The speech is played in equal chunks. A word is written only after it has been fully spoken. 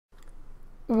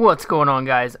What's going on,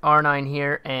 guys? R9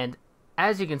 here, and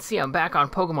as you can see, I'm back on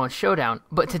Pokemon Showdown,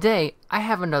 but today I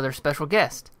have another special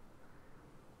guest.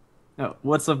 Oh,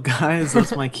 what's up, guys?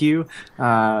 That's my cue.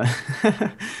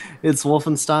 It's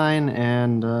Wolfenstein,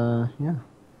 and yeah.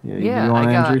 You Yeah, I want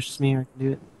to got introduce me? I can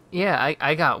do it.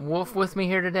 I got Wolf with me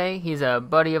here today. He's a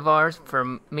buddy of ours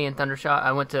from me and Thundershot.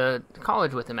 I went to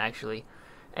college with him, actually,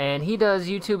 and he does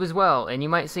YouTube as well, and you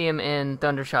might see him in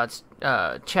Thundershot's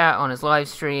chat on his live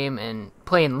stream and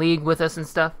playing League with us and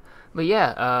stuff. But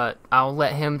yeah, I'll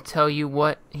let him tell you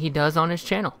what he does on his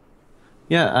channel.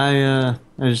 Yeah,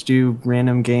 I just do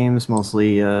random games,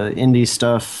 mostly indie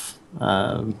stuff.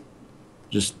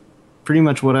 Just pretty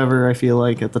much whatever I feel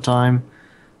like at the time,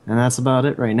 and that's about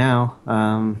it right now.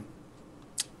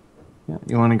 Yeah,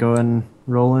 you want to go ahead and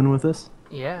roll in with this?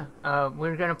 Yeah,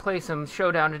 we're gonna play some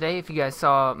Showdown today. If you guys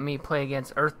saw me play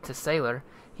against Earth to Sailor,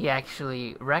 he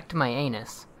actually wrecked my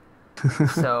anus.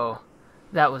 So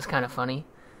that was kind of funny.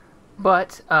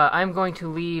 But I'm going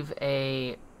to leave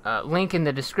a link in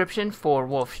the description for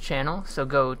Wolf's channel, so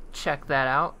go check that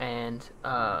out and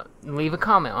leave a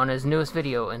comment on his newest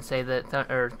video and say that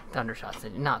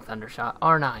Thundershot, not Thundershot,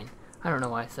 R9. I don't know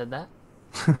why I said that.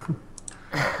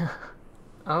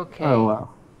 Okay. Oh wow,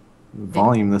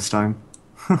 volume this time.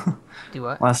 Do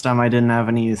what? Last time I didn't have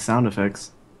any sound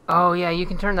effects. Oh yeah, you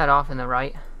can turn that off in the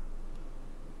right.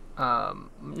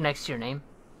 Next to your name,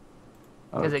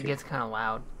 because it Okay. gets kind of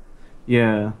loud.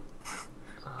 Yeah.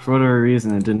 For whatever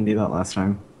reason, it didn't do that last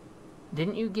time.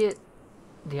 Didn't you get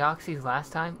Deoxys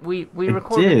last time? We I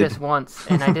recorded did. this once,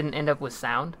 and I didn't end up with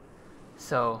sound.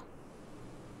 So.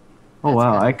 Oh That's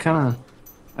wow, kinda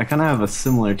I kind of have a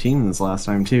similar team this last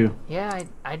time too. Yeah,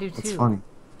 I do too. That's funny.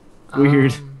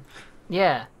 Weird.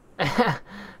 Yeah.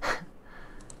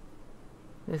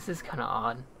 This is kind of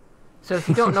odd. So if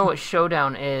you don't know what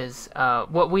Showdown is,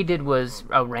 what we did was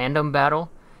a random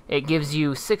battle. It gives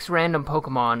you 6 random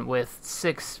Pokemon with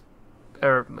 6,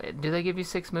 or do they give you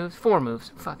 6 moves? 4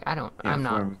 moves. Fuck, I don't. Yeah, I'm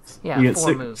not. four moves. Yeah, You get 4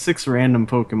 six, moves. 6 random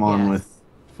Pokemon Yeah. with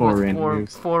four With random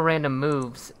moves. 4 random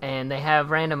moves, and they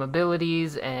have random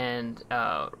abilities and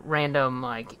random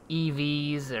like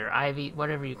EVs or IV,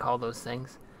 whatever you call those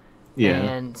things. Yeah.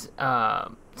 And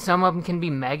some of them can be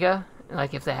Mega,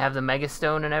 like if they have the Mega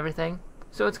Stone and everything.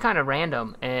 So it's kind of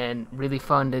random and really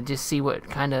fun to just see what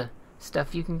kind of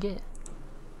stuff you can get.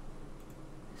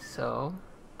 So,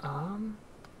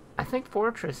 I think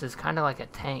Fortress is kind of like a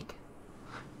tank.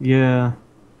 Yeah.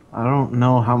 I don't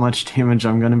know how much damage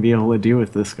I'm gonna be able to do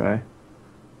with this guy.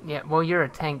 Yeah, well, you're a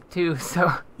tank too,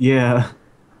 so Yeah.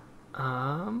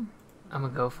 I'm gonna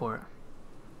go for it.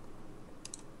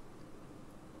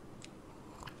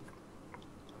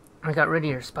 I got rid of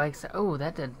your spikes. Oh,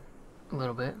 that did a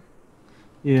little bit.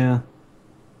 Yeah.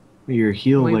 Your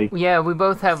heal like Yeah, we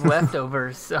both have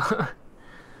leftovers, so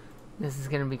this is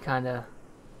gonna be kind of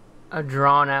a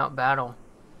drawn-out battle.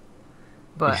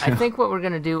 But I Yeah. think what we're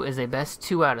gonna do is a best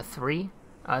 2 out of 3.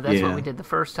 That's what Yeah. we did the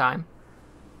first time.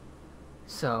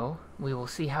 So we will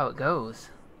see how it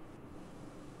goes.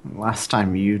 last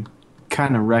time you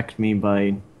kind of wrecked me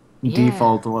by Yeah.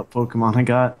 default to what Pokemon I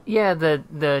got. Yeah,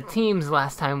 the teams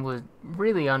last time was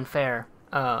really unfair.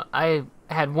 I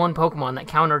had one Pokemon that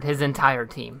countered his entire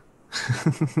team.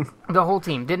 The whole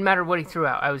team. Didn't matter what he threw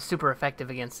out. I was super effective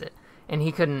against it. And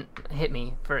he couldn't hit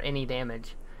me for any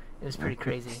damage. It was pretty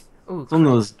crazy. Ooh, It's one of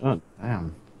crit. those. Oh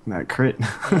damn, that crit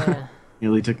Yeah.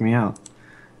 nearly took me out.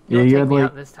 You'll Yeah, you take had me like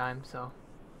out this time, so.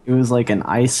 it was like an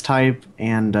ice type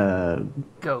and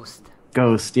Ghost.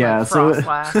 ghost. Yeah, Like so Frost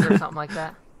Blast or something like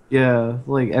that. yeah,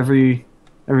 like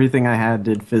everything I had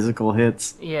did physical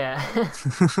hits. Yeah.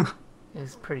 It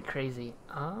was pretty crazy.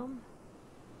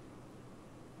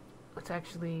 Let's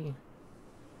actually...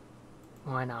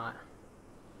 Why not?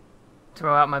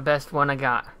 Throw out my best one I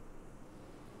got.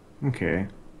 Okay,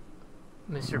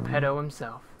 Mr. Pedo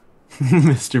himself.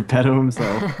 Mr. Pedo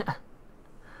himself.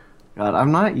 God,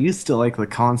 I'm not used to like the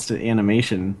constant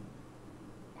animation.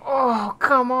 Oh,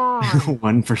 come on!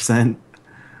 1%.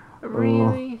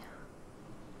 Really?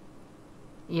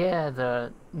 Yeah,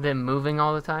 them moving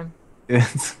all the time.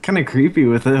 It's kind of creepy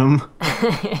with him.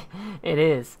 It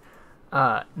is.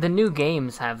 The new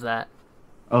games have that.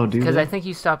 Oh, dude. Because I think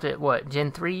you stopped at, what, Gen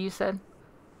 3, you said?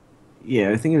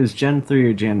 Yeah, I think it was Gen 3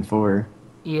 or Gen 4.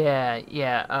 Yeah.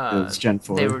 It was Gen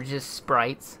 4. They were just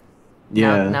sprites.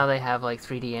 Yeah, Now they have, like,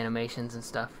 3D animations and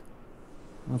stuff.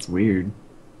 that's weird.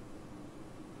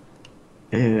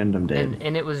 And I'm dead.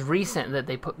 And it was recent that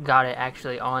they got it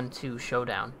actually onto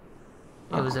Showdown.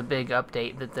 It was Oh. a big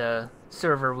update that the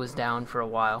server was down for a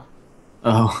while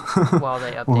Oh. while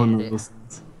they One updated of it. those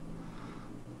things.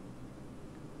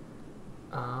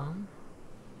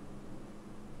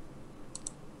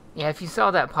 Yeah, if you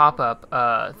saw that pop up,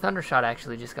 Thundershot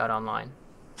actually just got online.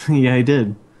 Yeah, I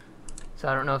did. So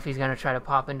I don't know if he's gonna try to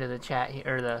pop into the chat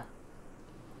or the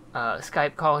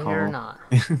Skype call here or Call. not.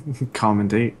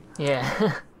 Commentate. Yeah.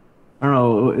 I don't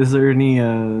know. Is there any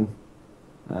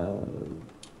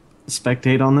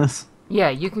spectate on this? Yeah,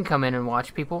 you can come in and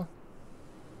watch people.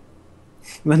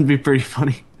 That'd be pretty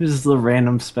funny. Just the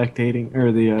random spectating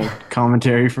or the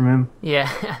commentary from him.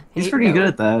 Yeah. He's pretty good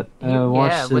at that. Yeah,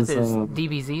 Watched with his, his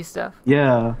DBZ stuff.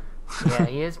 yeah. Yeah,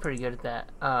 he is pretty good at that.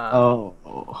 Oh,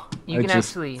 You can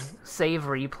actually save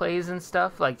replays and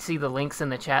stuff. Like, see the links in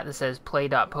the chat that says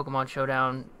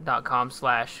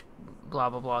play.pokemonshowdown.com/blah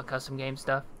blah blah custom game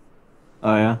stuff.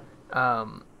 Oh yeah.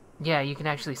 Yeah, you can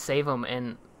actually save them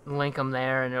and link them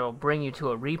there, and it'll bring you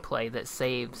to a replay that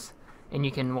saves, and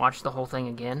you can watch the whole thing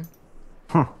again.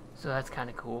 Huh. So that's kind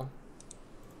of cool.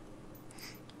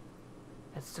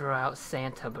 Let's throw out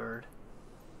Santa Bird.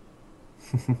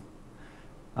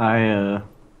 I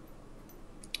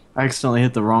accidentally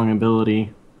hit the wrong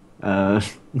ability. I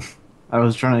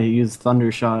was trying to use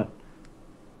Thundershot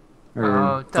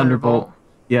or Thunderbolt.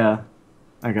 Yeah,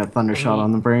 I got Thundershot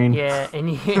on the brain. Yeah,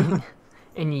 and you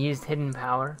and you used hidden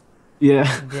power.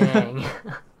 Yeah. Dang.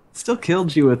 Still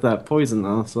killed you with that poison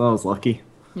though, so that was lucky.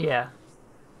 Yeah.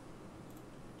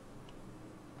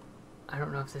 I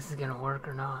don't know if this is gonna work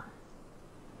or not.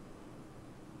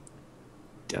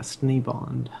 Destiny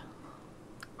Bond.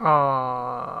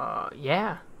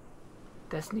 Yeah.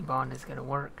 Destiny Bond is gonna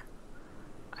work.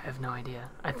 I have no idea.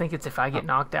 I think it's if I get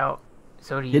knocked out.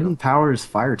 So do you. Hidden power is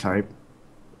fire type.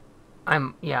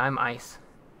 I'm ice.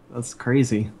 That's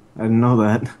crazy. I didn't know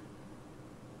that.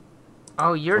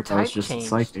 Oh, your That was type just changed.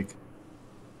 psychic.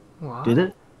 What? Did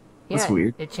it? Yeah, That's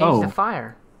weird. It changed to Oh.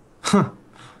 fire. Huh.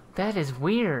 That is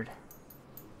weird.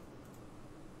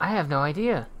 I have no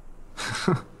idea.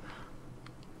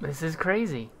 This is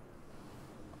crazy.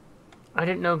 I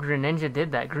didn't know Greninja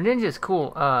did that. Greninja's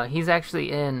cool. He's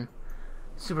actually in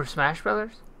Super Smash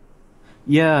Brothers,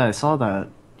 Yeah, I saw that.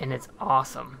 and it's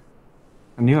awesome.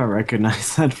 I knew I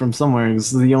recognized that from somewhere. It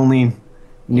was the only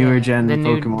newer gen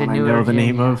Pokemon I know the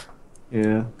name of.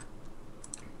 Yeah.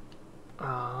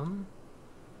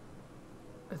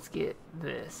 Let's get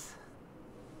this.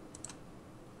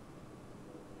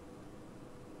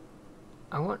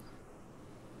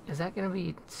 Is that going to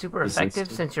be super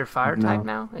effective since you're fire type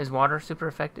now? Is water super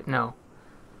effective? No.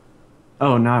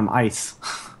 Oh, now I'm ice.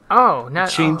 Oh, now It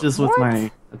changes with what?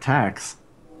 my attacks.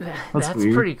 That's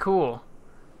weird. pretty cool.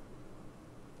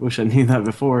 Wish I knew that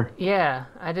before. Yeah,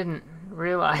 I didn't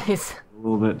realize. A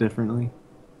little bit differently.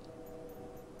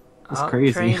 That's Oh,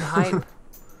 crazy. Train hype.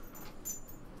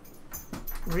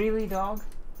 Really, dog?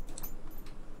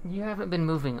 You haven't been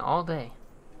moving all day.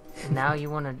 And now you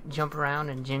want to jump around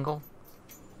and jingle?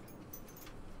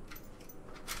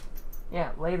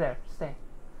 Yeah, lay there. Stay.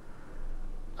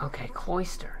 Okay,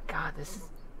 Cloyster. God, this is...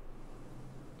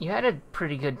 You had a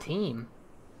pretty good team.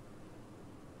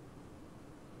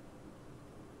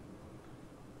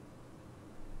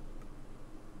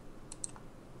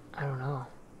 I don't know.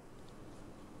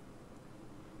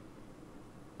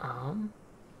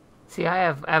 See, I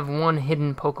have one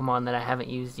hidden Pokemon that I haven't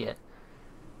used yet.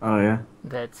 Oh yeah.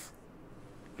 That's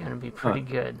gonna be pretty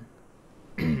good.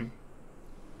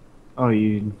 Oh,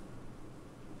 you.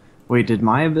 Wait, did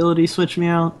my ability switch me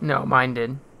out? No, mine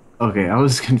did. Okay, I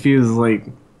was confused. Like,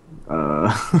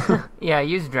 Yeah, I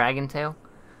used Dragon Tail,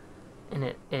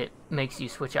 and it makes you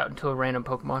switch out into a random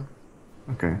Pokemon.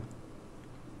 Okay.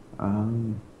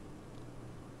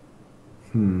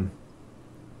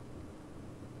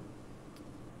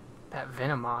 That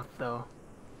Venomoth, though.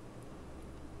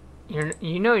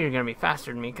 You know you're gonna be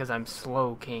faster than me because I'm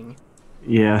slow, King.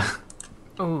 Yeah.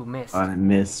 Ooh, missed. I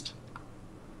missed.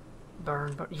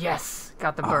 Burn. Yes,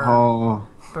 got the burn. Oh.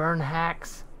 Burn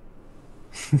hacks.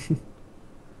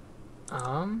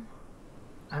 I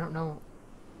don't know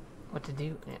what to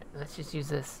do. Yeah, let's just use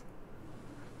this.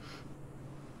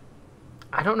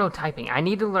 I don't know typing. I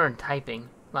need to learn typing.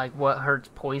 Like what hurts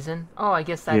poison. Oh, I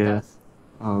guess that does.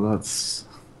 Oh, that's.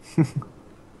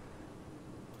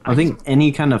 I think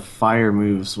any kind of fire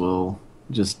moves will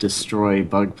just destroy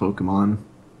bug Pokemon.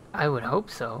 I would hope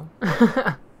so.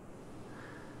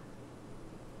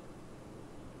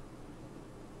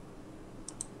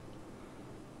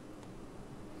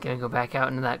 Gonna go back out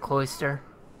into that cloister.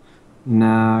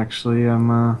 Nah, actually, I'm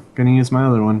gonna use my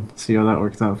other one. See how that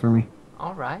works out for me.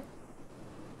 All right.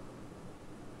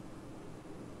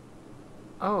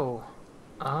 Oh,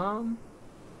 I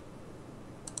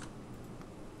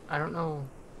don't know.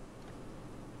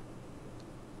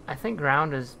 I think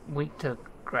ground is weak to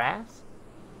grass,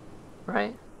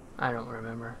 right? I don't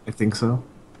remember. I think so.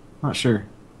 Not sure.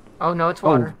 Oh, no, it's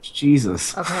water. Oh,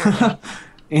 Jesus. Apparently.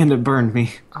 And it burned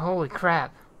me. Holy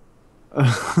crap.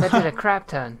 That did a crap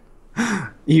ton.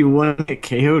 You wouldn't get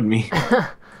KO'd me.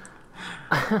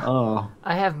 Oh.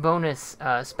 I have bonus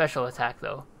special attack,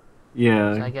 though.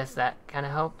 Yeah. So I guess that kind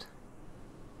of helped.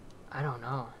 I don't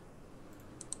know.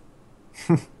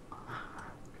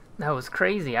 That was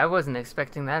crazy. I wasn't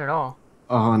expecting that at all.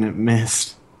 Oh, and it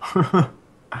missed.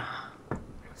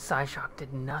 Psyshock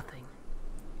did nothing.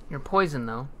 You're poisoned,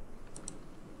 though.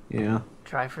 Yeah.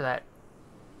 Try for that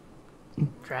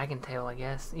Dragon Tail, I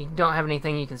guess. You don't have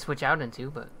anything you can switch out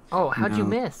into, but... Oh, how'd you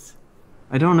miss?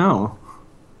 I don't know.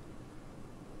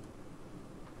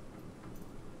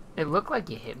 It looked like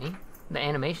you hit me. The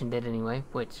animation did anyway,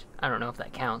 which I don't know if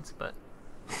that counts, but...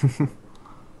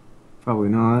 Probably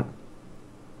not.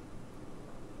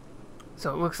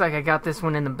 So it looks like I got this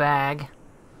one in the bag.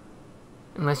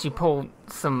 Unless you pull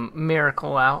some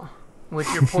miracle out. Which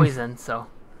you're poisoned, so...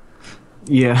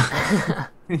 Yeah.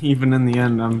 Even in the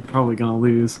end, I'm probably gonna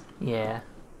lose. Yeah.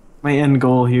 My end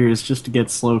goal here is just to get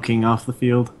Slowking off the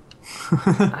field.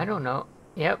 I don't know.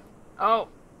 Yep. Oh!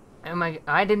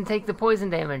 I didn't take the poison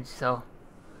damage, so...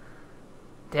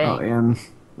 Dang. Oh, and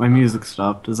my music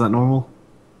stopped. Is that normal?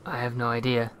 I have no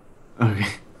idea. Okay.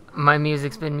 My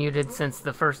music's been muted since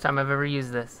the first time I've ever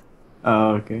used this.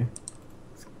 Oh, okay.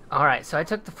 Alright, so I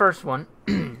took the first one.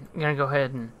 I'm gonna go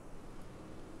ahead and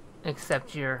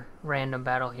accept your random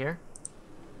battle here.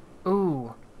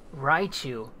 Ooh,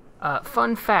 Raichu.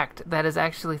 Fun fact, that is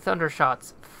actually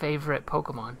Thundershot's favorite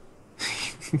Pokemon.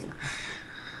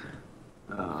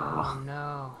 Oh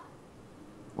no.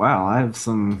 Wow, I have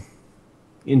some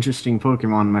interesting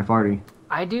Pokemon in my party.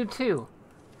 I do too.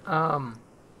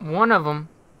 One of them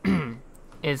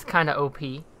is kind of OP,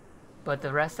 but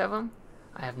the rest of them,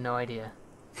 I have no idea.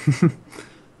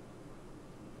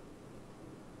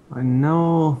 I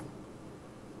know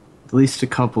at least a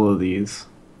couple of these.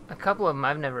 A couple of them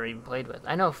I've never even played with.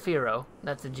 I know Fearow,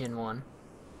 that's a Gen 1.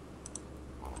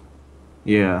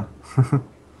 Yeah.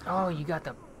 Oh, you got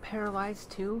the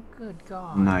Paralyzed too? Good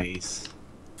God. Nice.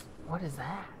 What is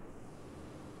that?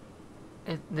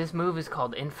 This move is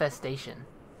called Infestation.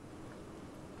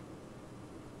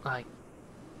 Like,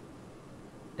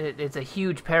 it's a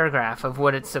huge paragraph of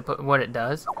what it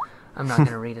does. I'm not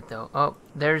gonna read it though. Oh,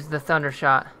 there's the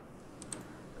Thundershot.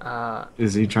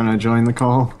 Is he trying to join the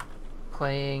call?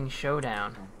 Playing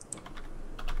Showdown.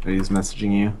 Or he's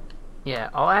messaging you? Yeah,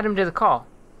 I'll add him to the call.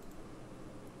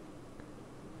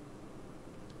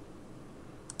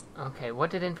 Okay, what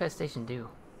did Infestation do?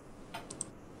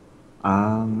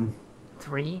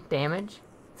 3 damage?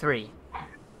 3.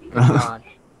 Good God.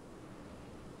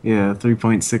 Yeah,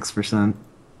 3.6%.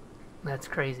 That's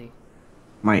crazy.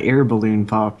 My air balloon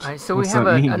popped. Alright, so What's we have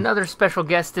that mean? another special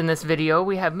guest in this video.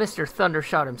 We have Mr.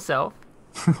 Thundershot himself.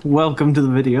 Welcome to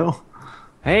the video.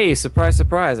 Hey, surprise,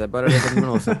 surprise. I butted up in the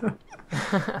middle of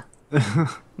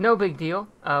it. No big deal.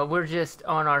 We're just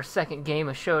on our second game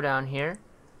of Showdown here.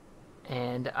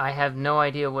 And I have no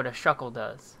idea what a Shuckle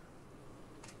does.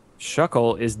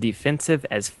 Shuckle is defensive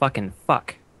as fucking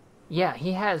fuck. Yeah,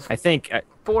 he has I think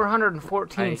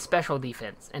 414 special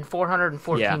defense and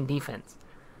 414 defense.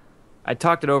 I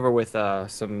talked it over with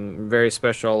some very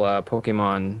special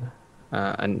Pokemon,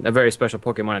 a very special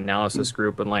Pokemon analysis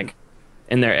group, and like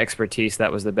in their expertise,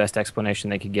 that was the best explanation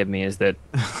they could give me, is that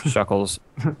Shuckle's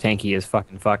tanky as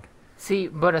fucking fuck. See,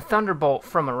 but a Thunderbolt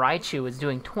from a Raichu is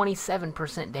doing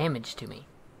 27% damage to me.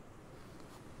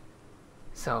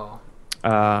 So...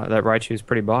 that Raichu's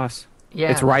pretty boss. Yeah.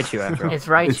 It's Raichu after all. It's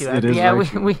Raichu. It is yeah,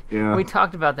 Raichu. we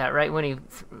talked about that, right? When he...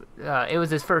 it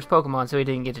was his first Pokemon, so he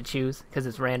didn't get to choose, because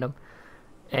it's random.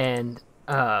 And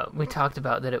we talked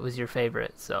about that it was your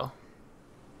favorite, so...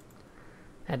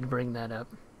 Had to bring that up.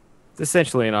 It's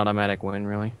essentially an automatic win,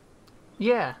 really.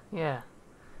 Yeah, yeah.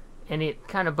 And it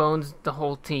kind of bones the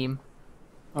whole team.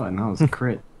 Oh, and that was a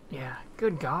crit. Yeah,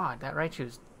 good God, that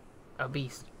Raichu's a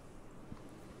beast.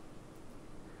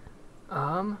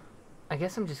 I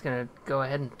guess I'm just gonna go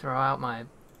ahead and throw out my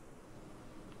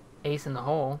ace in the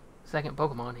hole, second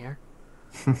Pokemon here.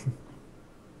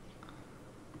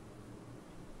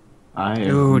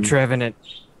 Ooh, Trevenant.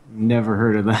 Never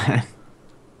heard of that.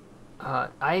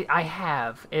 I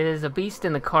have. It is a beast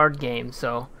in the card game,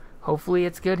 so hopefully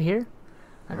it's good here.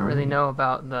 I don't really know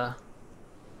about the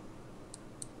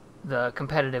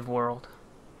competitive world.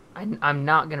 I'm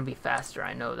not gonna be faster,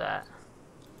 I know that.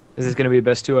 Is this going to be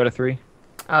best 2 out of 3?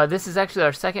 This is actually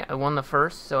our second. I won the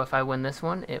first, so if I win this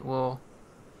one, it will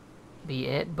be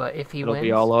it. But if he It'll wins...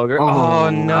 be all ogre. Oh,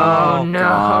 no. Oh, no.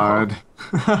 God.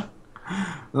 That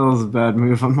was a bad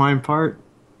move on my part.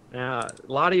 Now,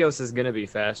 Latios is going to be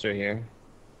faster here.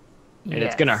 and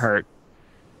it's gonna Yes. hurt.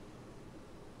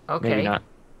 Okay. Maybe not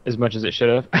as much as it should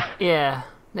have. Yeah.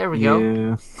 There we go.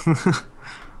 Yeah.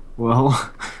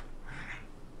 Well,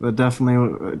 that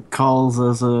definitely calls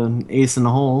as an ace in the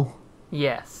hole.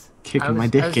 Yes. Kicking my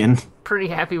dick in. Pretty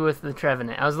happy with the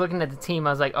Trevenant. I was looking at the team.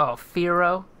 I was like, oh,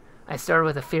 Firo. I started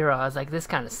with a Firo. I was like, this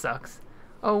kind of sucks.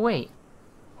 Oh, wait.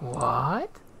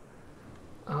 What?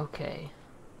 Okay.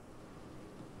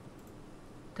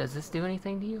 Does this do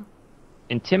anything to you?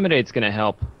 Intimidate's gonna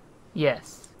help.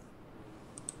 Yes.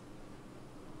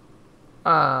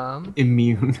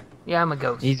 Immune. Yeah, I'm a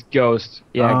ghost. He's ghost.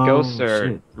 Yeah, Oh, ghosts are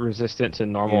shit. resistant to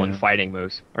normal and Yeah. fighting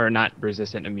moves, or not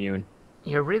resistant, immune.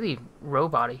 You're really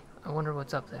robot-y. I wonder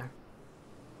what's up there.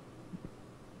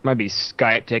 Might be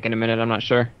Skype taking a minute. I'm not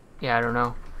sure. Yeah, I don't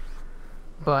know.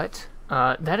 But,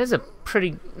 that is a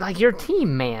pretty... Like, your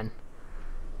team, man.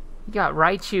 You got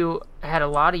Raichu, had a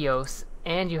Latios,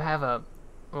 and you have a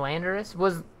Landorus.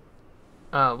 Was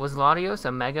Latios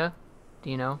a Mega? Do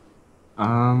you know?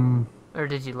 Or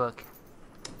did you look?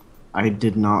 I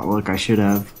did not look. I should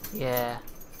have. Yeah.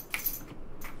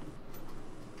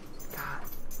 God,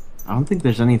 I don't think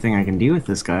there's anything I can do with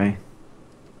this guy.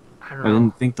 I don't I know.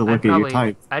 didn't think to look at your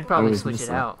type. I'd probably was switch it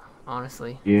missing. out,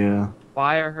 honestly. Yeah.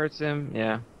 Fire hurts him.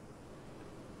 Yeah.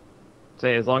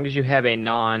 Say as long as you have a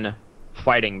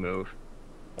non-fighting move,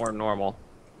 or normal.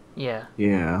 Yeah.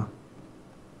 Yeah.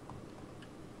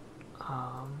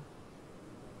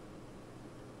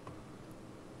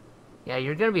 Yeah,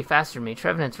 you're gonna be faster than me.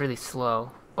 Trevenant's really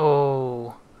slow.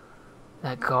 Oh,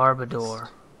 that Garbodor.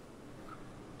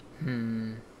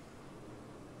 I'm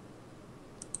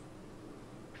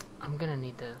gonna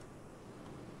need to...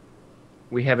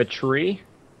 We have a tree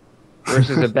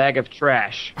versus a bag of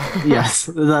trash. Yes,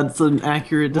 that's an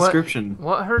accurate description.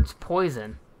 What hurts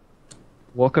poison?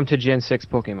 Welcome to Gen 6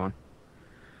 Pokemon.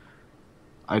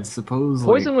 I'd suppose.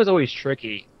 Poison was always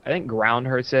tricky. I think ground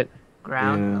hurts it.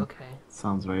 Ground? Yeah. Okay.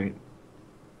 Sounds right.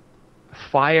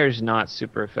 Fire's not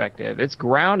super effective. It's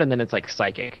ground and then it's like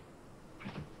psychic.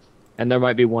 And there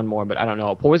might be one more, but I don't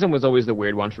know. Poison was always the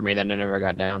weird one for me that I never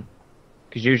got down.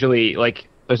 Because usually, like,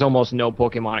 there's almost no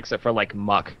Pokemon except for, like,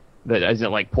 Muck that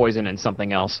isn't, like, poison and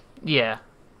something else. Yeah.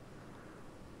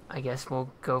 I guess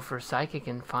we'll go for Psychic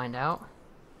and find out.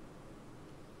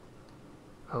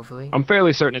 Hopefully. I'm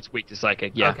fairly certain it's weak to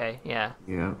psychic, yeah. Okay, yeah.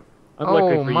 Yeah.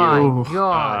 Unlucky Oh for my you.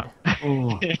 god.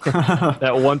 Oh.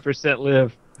 That 1%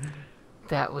 live.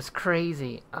 That was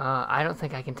crazy. I don't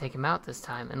think I can take him out this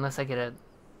time unless I get a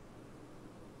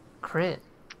crit.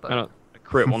 But A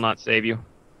crit will not save you.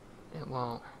 it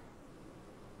won't.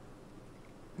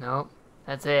 Nope.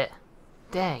 That's it.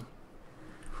 Dang.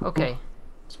 Okay.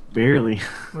 Barely.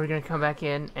 We're gonna come back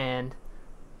in and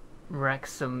wreck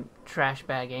some trash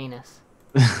bag anus.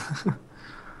 I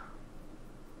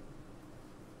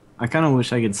kind of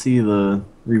wish I could see the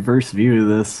reverse view of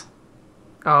this.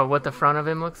 Oh, what the front of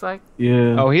him looks like?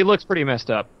 Yeah. Oh, he looks pretty messed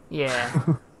up. Yeah.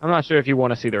 I'm not sure if you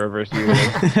want to see the reverse view. Of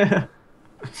this.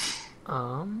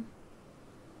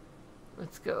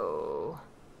 Let's go.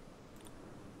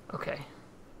 Okay.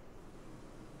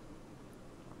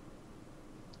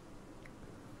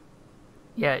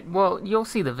 Yeah, well, you'll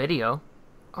see the video.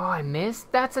 Oh, I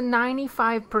missed? That's a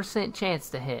 95% chance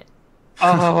to hit.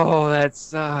 Oh, that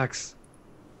sucks.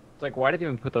 It's like, why did you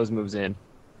even put those moves in?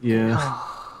 Yeah.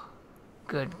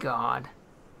 Good God.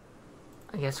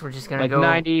 I guess we're just gonna Like go...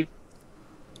 90,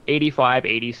 85,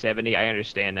 80, 70, I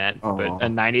understand that. Oh. But a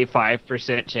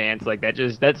 95% chance, like,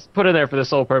 that's put in there for the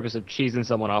sole purpose of cheesing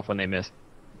someone off when they miss.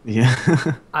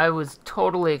 Yeah. I was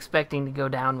totally expecting to go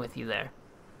down with you there.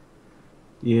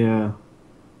 Yeah.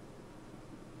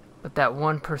 But that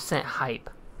 1% hype.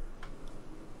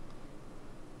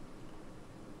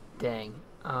 Dang.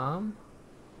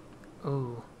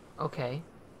 Ooh. Okay.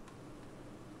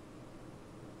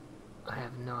 I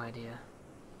have no idea.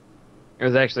 It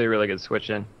was actually a really good switch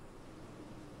in.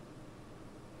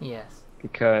 Yes.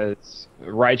 Because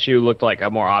Raichu looked like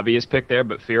a more obvious pick there,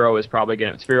 but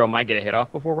Firo might get a hit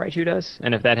off before Raichu does.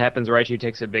 And if that happens, Raichu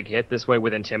takes a big hit. This way,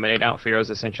 with Intimidate out, Firo's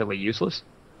essentially useless.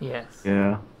 Yes.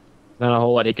 Yeah. Not a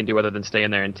whole lot he can do other than stay in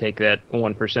there and take that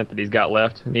 1% that he's got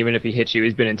left. And even if he hits you,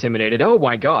 he's been intimidated. Oh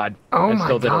my god! Oh That my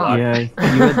still did a God. lot. Yeah.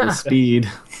 You had the speed.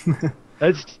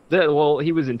 Well,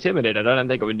 he was intimidated. I don't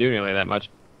think it would do nearly that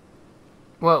much.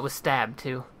 Well, it was stabbed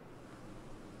too.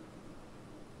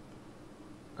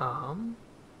 I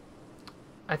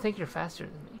think you're faster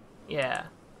than me. Yeah,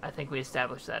 I think we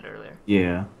established that earlier.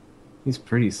 Yeah. He's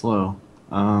pretty slow.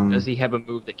 Does he have a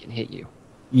move that can hit you?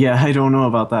 Yeah, I don't know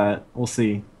about that. We'll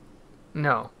see.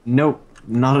 No. Nope.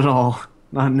 Not at all.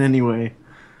 Not in any way.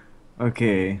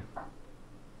 Okay.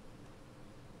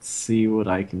 see what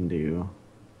I can do.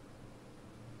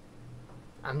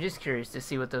 I'm just curious to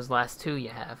see what those last two you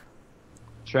have.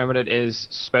 Trevenant is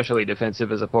specially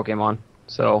defensive as a Pokemon,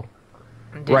 so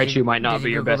Did Raichu might not did be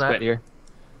you your Google best that? bet here.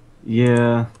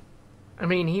 Yeah. I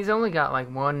mean, he's only got like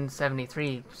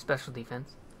 173 special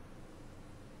defense.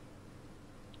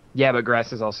 Yeah, but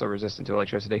grass is also resistant to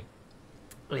electricity.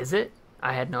 Is it?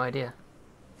 I had no idea.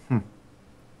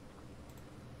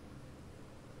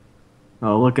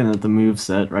 Oh, looking at the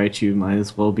moveset, Raichu might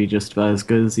as well be just about as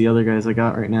good as the other guys I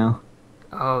got right now.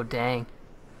 Oh, dang.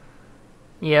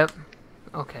 Yep.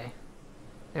 Okay.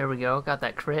 There we go. Got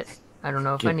that crit. I don't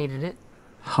know if I needed it.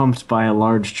 Humped by a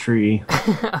large tree.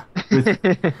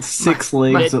 With 6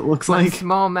 legs, it looks My like.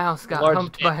 small mouse got Large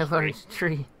humped by a tree. large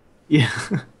tree. Yeah.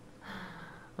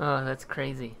 Oh, that's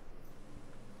crazy.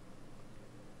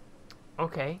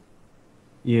 Okay.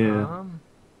 Yeah.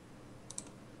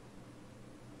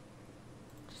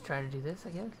 Just try to do this, I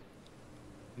guess.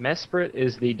 Mesprit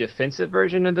is the defensive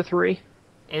version of the 3.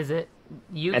 Is it?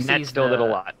 Uxi's And that still did a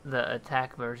lot. The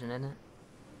attack version, isn't it?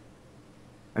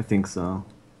 I think so.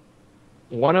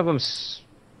 One of them's...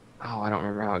 Oh, I don't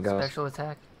remember how it goes. Special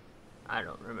attack? I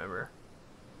don't remember.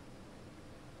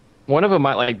 One of them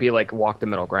might like be like walk the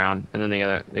middle ground, and then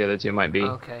the other two might be.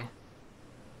 Okay.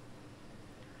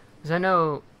 Because I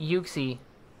know Uxie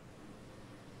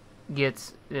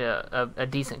gets a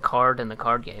decent card in the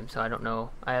card game, so I don't know.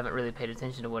 I haven't really paid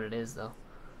attention to what it is, though.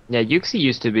 Yeah, Uxie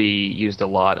used to be used a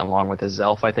lot, along with his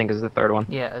Zelf, I think is the third one.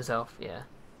 Yeah, a Zelf, yeah.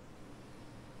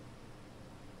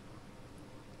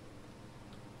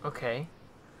 Okay.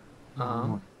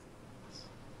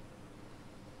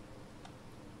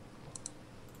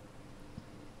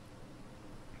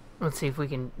 Let's see if we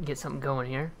can get something going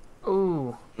here.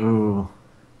 Ooh, Ooh,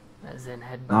 that Zen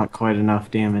headbutt. not quite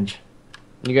enough damage.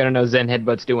 You gotta know Zen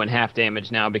Headbutt's doing half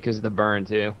damage now because of the burn,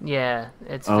 too. Yeah,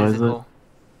 it's Oh, is it? physical.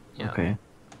 Yeah. Okay.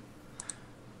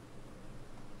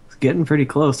 It's getting pretty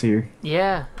close here.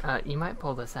 Yeah, you might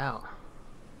pull this out.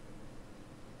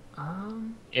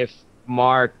 If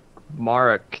Maractus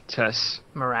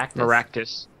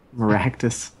Maractus.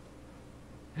 Maractus.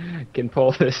 can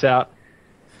pull this out.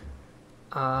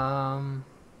 I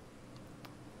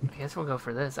guess we'll go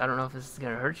for this. I don't know if this is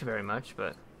gonna hurt you very much,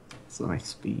 but What's my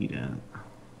speed at?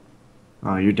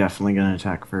 Oh, you're definitely gonna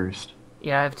attack first.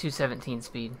 yeah, I have 217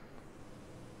 speed.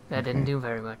 That didn't do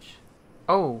very much.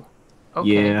 Oh, okay.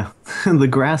 Yeah, the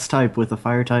grass type with a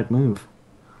fire type move.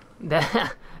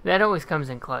 That always comes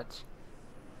in clutch.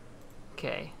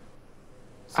 Okay.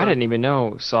 I didn't even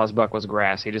know Sawsbuck was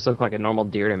grass. He just looked like a normal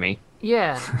deer to me.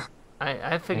 Yeah,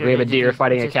 I figured. We have a it'd deer just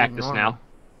fighting a be cactus normal. now.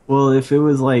 Well, if it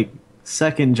was like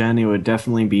second gen, it would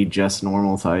definitely be just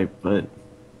normal type, but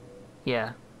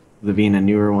Yeah. the being a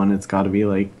newer one, it's got to be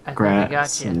like I think I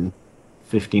grass gotcha. and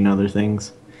 15 other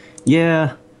things.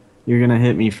 Yeah, you're gonna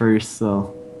hit me first,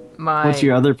 so. My What's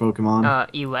your other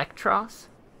Pokemon? Electros.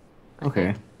 I Okay.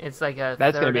 think. It's like a.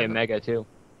 That's third gonna be a of mega, too.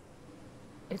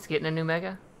 It's getting a new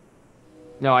mega.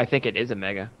 No, I think it is a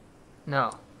mega.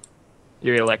 No.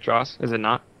 Your Electros, is it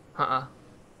not? Uh-uh.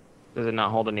 Does it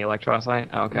not hold any Electrolyte?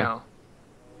 Oh, okay. No.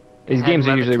 These Had games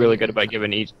are usually really Levitate. good about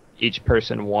giving each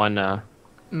person one.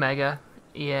 Mega.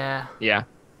 Yeah. Yeah.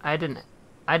 I didn't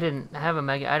have a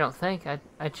mega. I don't think.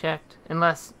 I checked.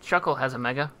 Unless Chuckle has a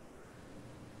mega.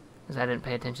 Because I didn't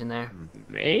pay attention there.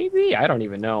 Maybe? I don't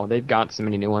even know. They've got so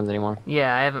many new ones anymore.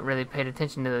 Yeah, I haven't really paid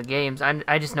attention to the games.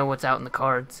 I just know what's out in the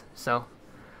cards. So,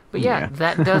 but yeah, Yeah.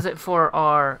 that does it for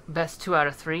our best 2 out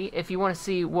of 3. If you want to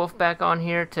see Wolf back on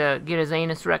here to get his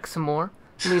anus wrecked some more,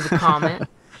 leave a comment.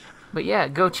 But yeah,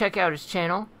 go check out his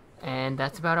channel. And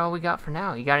that's about all we got for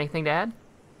now. You got anything to add?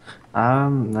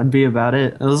 That'd be about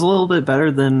it. It was a little bit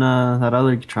better than that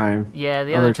other time. Yeah,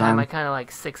 the Other other time time. I kind of like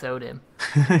 6-0'd him.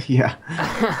 Yeah.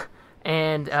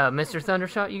 And Mr.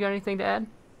 Thundershot, you got anything to add?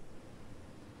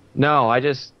 No, I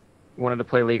just wanted to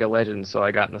play League of Legends, so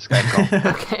I got in the Skype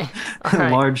call. Okay. All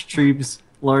right.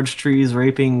 Large trees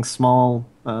raping small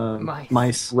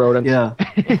mice. Rodents. Yeah,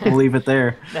 we'll leave it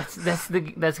there. That's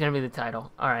gonna be the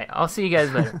title. All right. I'll see you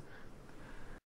guys later.